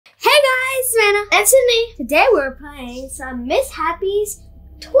is Savannah. And Sydney. Today we're playing some Miss Happy's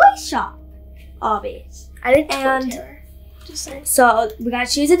Toy Shop obbies. I did Toy Terror. Just saying. So we gotta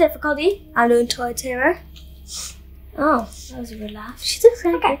choose a difficulty. I'm doing Toy Terror. Oh, that was a good laugh. She looks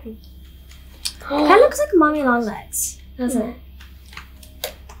kind of creepy. Kind of looks like Mommy Longlegs, doesn't it?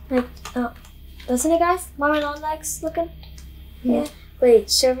 Like, oh, doesn't it, guys? Mommy Longlegs looking? Yeah. Wait,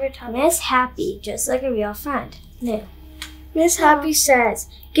 server time. Miss Happy, just like a real friend. New. Miss Happy says,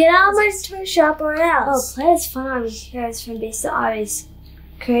 "Get out of my toy shop or Oh, else." play as fun obbies heroes from base to obbies.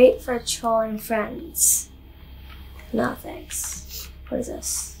 Great for trolling friends. No thanks. What is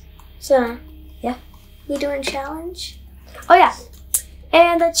this? So, yeah, we doing challenge? Oh yeah,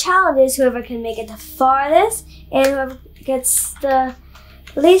 and the challenge is whoever can make it the farthest, and whoever gets the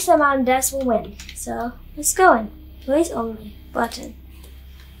least amount of deaths will win. So let's go in. Voice only button.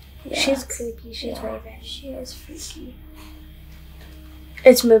 Yeah. She's creepy. She's waving. She is freaky.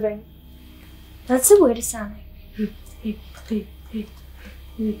 It's moving. That's the weirdest sounding.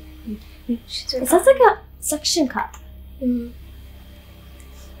 She's It sounds like a suction cup.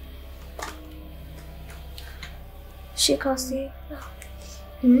 She calls you.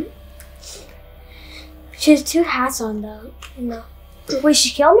 She has two hats on though. No. Wait, she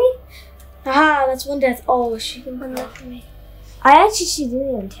killed me? Ah, that's one death. Oh, she can one death for me. She didn't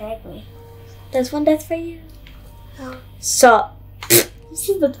even tag me. That's one death for you. Oh. Sup? This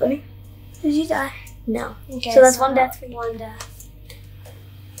is the funny. Did you die? No. Okay, So that's one death for you. One death.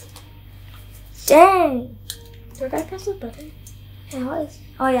 Dang. Do I gotta press the button? Yeah, what is?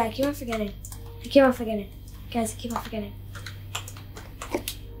 Oh yeah, I keep on forgetting. Guys, I keep on forgetting.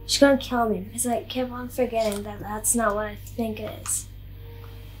 She's gonna kill me because I keep on forgetting that that's not what I think it is.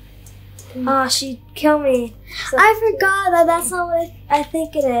 Oh, she killed me. So I forgot that that's not what I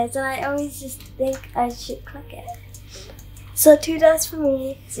think it is, and I always just think I should click it. So 2 deaths for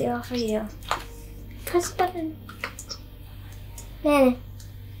me, 0 for you. Press the button. Man.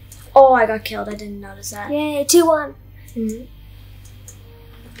 Oh, I got killed. I didn't notice that. Yay, 2-1.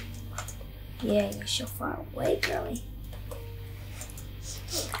 Yeah, you're so far away, girly.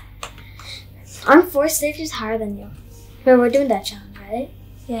 I'm 4 stages higher than you. But we're doing that challenge, right?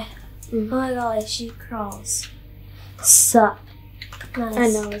 Yeah. Oh my god, she crawls. Sup. Nice. I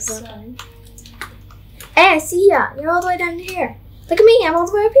know, it's not fun. Hey, I see ya. You're all the way down here. Look at me. I'm all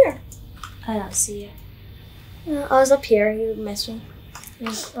the way up here. I don't see you. I was up here. You missed me.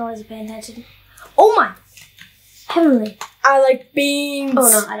 You're always paying attention. Oh my! Heavenly. I like beans. Oh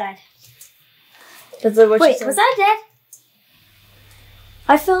no, I died. That's what Wait, she said. was that death?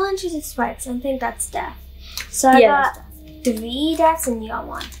 I fell into the spikes. I think that's death. So I got 3 deaths and you got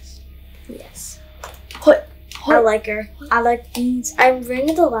 1. Yes. I like her. I like beans. I'm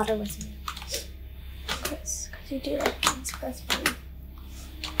bringing the ladder with me. Because you do like beans. That's funny.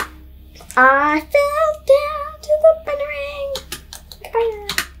 I fell down to the ring.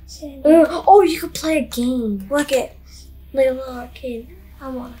 Oh, you could play a game. Look it. Like a little arcade. I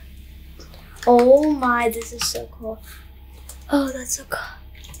want it. Oh my, this is so cool. Oh, that's so cool.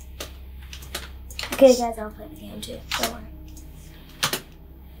 Okay, guys, I'll play the game too. Don't worry.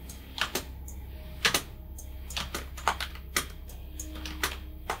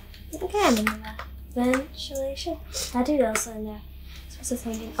 Okay, I'm in that. Ventilation. I do also in there.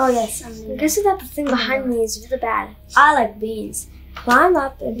 Oh yes, I'm in there. Guess that the thing behind me is really bad. I like beans. Climb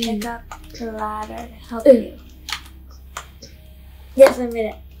up and pick up the ladder to help you. Yes, I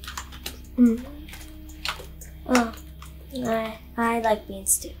made it. Oh, I like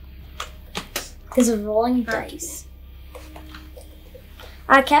beans too. There's a rolling dice.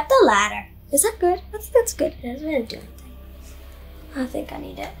 I kept the ladder. Is that good? I think that's good. It doesn't really do anything. I think I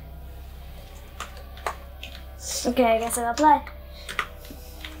need it. Okay, I guess I gotta play.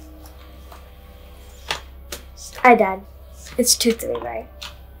 I died. It's 2-3, right?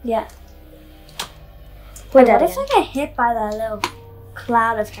 Yeah. Wait, What if I get hit by that little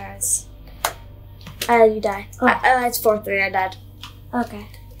cloud of hers? You die. Oh. It's 4-3. I died. Okay.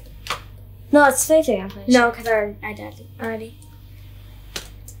 No, it's 3-3, I'm pretty sure. No, because I died already.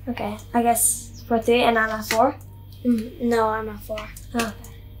 Okay, I guess 4-3 and I'm at 4? No, I'm at 4. Oh, okay.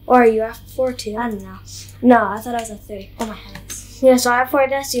 Or are you at 4 too? I don't know. No, I thought I was at 3. Oh my heavens. Yeah, so I have 4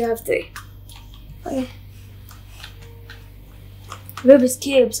 deaths, you have 3. Okay. Rubik's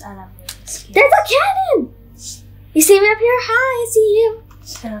Cubes. I love Rubik's Cubes. There's a cannon! You see me up here? Hi, I see you.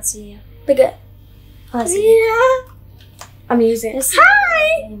 I don't see you. Look at. Oh, I see you. Yeah. I'm using it.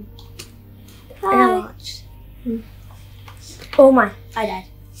 Hi! I Hi. watched. Oh my, I died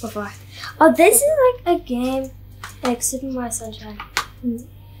before. Oh, this is like a game like Super Mario Sunshine. You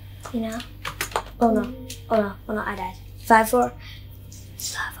know? Oh no. Oh no. Oh no, I died. 5-4.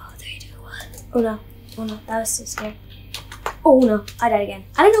 5, 4, 3, 2, 1. Oh no. Oh no. That was so scary. Oh no. I died again.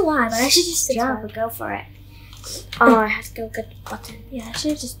 I don't know why, but I should just jump and go for it. Oh, I have to go get the button. Yeah, I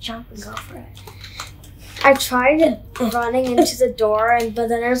should just jump and go for it. I tried running into the door, but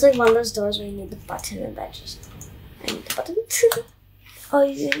then there's like one of those doors where you need the button, and I need the button. Oh,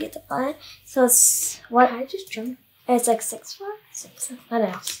 you didn't get the button? So it's what? I just jumped. It's like 6-4? 6. I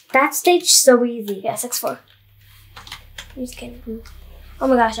don't know. That stage so easy. Yeah, 6-4. You just kidding. Oh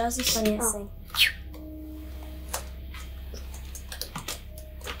my gosh, that was the funniest thing.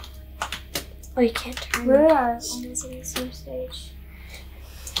 Oh, you can't turn. We are almost in the same stage.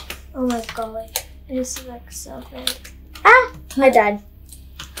 Oh my golly. It is like so big. Ah! I died.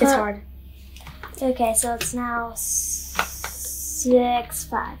 It's hard. Okay, so it's now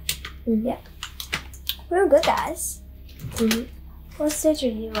 6-5. Yeah. We're doing good, guys. What stage are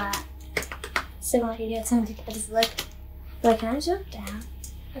you at? 70. Yeah, 70. I just like, can I jump down?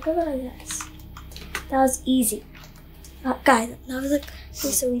 I go like this. That was easy. Guys, that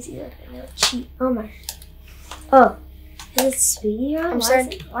was so easy. Like a little cheat. Oh my. Oh, is it speed run? I'm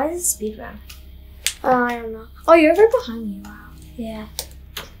sorry. Why is it speed run? I don't know. Oh, you're right behind me. Wow. Yeah.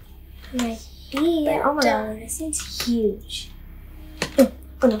 Right here. Oh my god, this thing's huge. Oh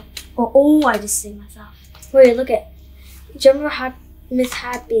no. Oh, I just saved myself. Wait, look at. Jumper Miss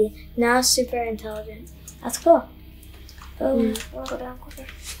Happy, now super intelligent. That's cool. Oh, I'll go down quicker.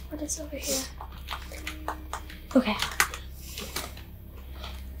 What is over here? Okay.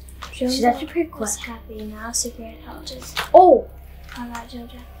 She's actually pretty quick. Miss Happy, now super intelligent. Oh! I got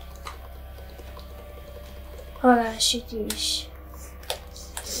Jojo. Oh, I gotta shoot these.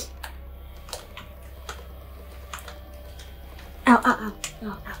 Ow, ow, ow.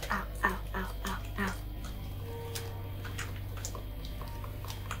 Oh, ow, ow, ow, ow, ow, ow.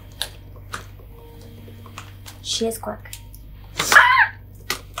 She is quick. Ah!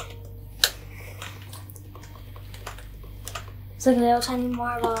 It's like little tiny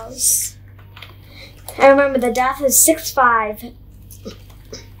marbles. I remember the death is 6-5.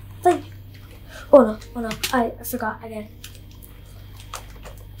 Like, oh no, I forgot again.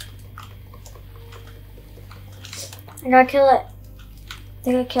 I gotta kill it.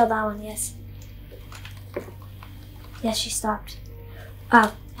 They gotta kill that one, yes. Yes, she stopped.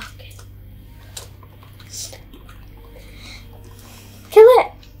 Oh, okay. Kill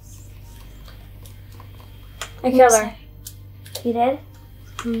it! I killed her. You did?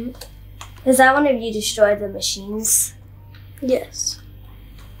 Is that when you destroyed the machines? Yes.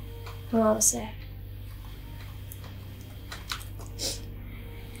 I'm almost there.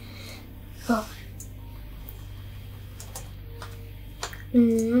 Oh.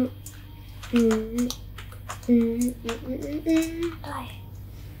 Die.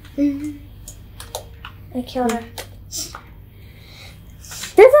 I killed her.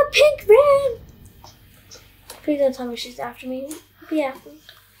 There's a pink ram! Please don't tell me she's after me. Be after me.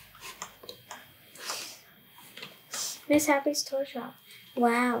 Miss Happy's toy shop.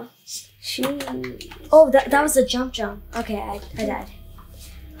 Wow. Shoes. Oh, that was a jump. Okay, I died.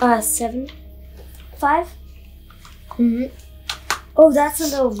 7-5? Oh, that's a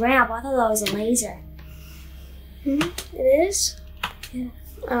little ramp. I thought that was a laser. It is? Yeah.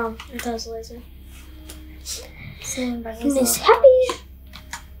 Oh, I thought it was a laser. Miss Happy.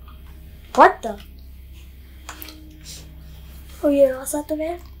 What the? Oh, you're almost at the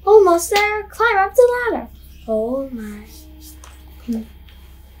van? Almost there. Climb up the ladder. Oh my.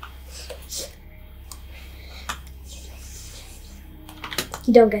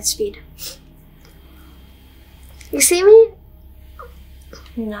 You don't get speed. You see me?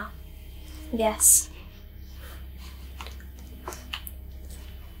 No. Yes.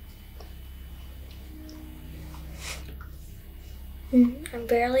 I'm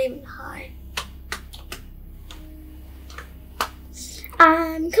barely even high.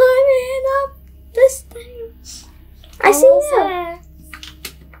 I'm climbing up this thing. I see you.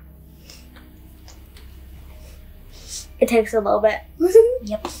 It takes a little bit.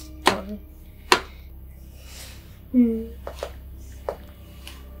 Yep.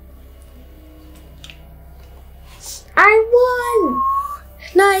 I won!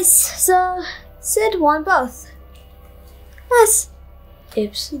 Nice. So, Sid won both. Yes.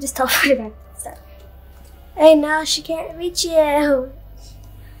 Oops. You just teleported back. Stop. Hey, now she can't reach you.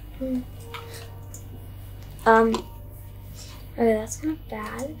 Okay, that's kind of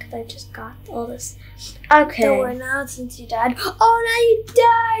bad because I just got all this. Okay. Don't worry now since you died. Oh, now you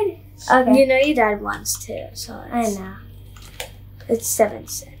died. Okay. You know you died once too, so I know. It's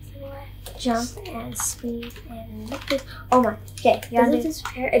 7-6 anyway. Jump and speed and lift it. Oh my. Okay. Does it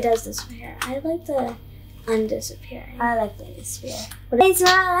disappear? It does disappear. I like the undisappearing. I like the disappear. Thanks for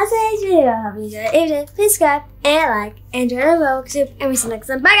watching today's video. Hope you enjoyed it. If you did, please subscribe and like and join the Roblox group. And we see you next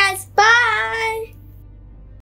time. Bye, guys. Bye.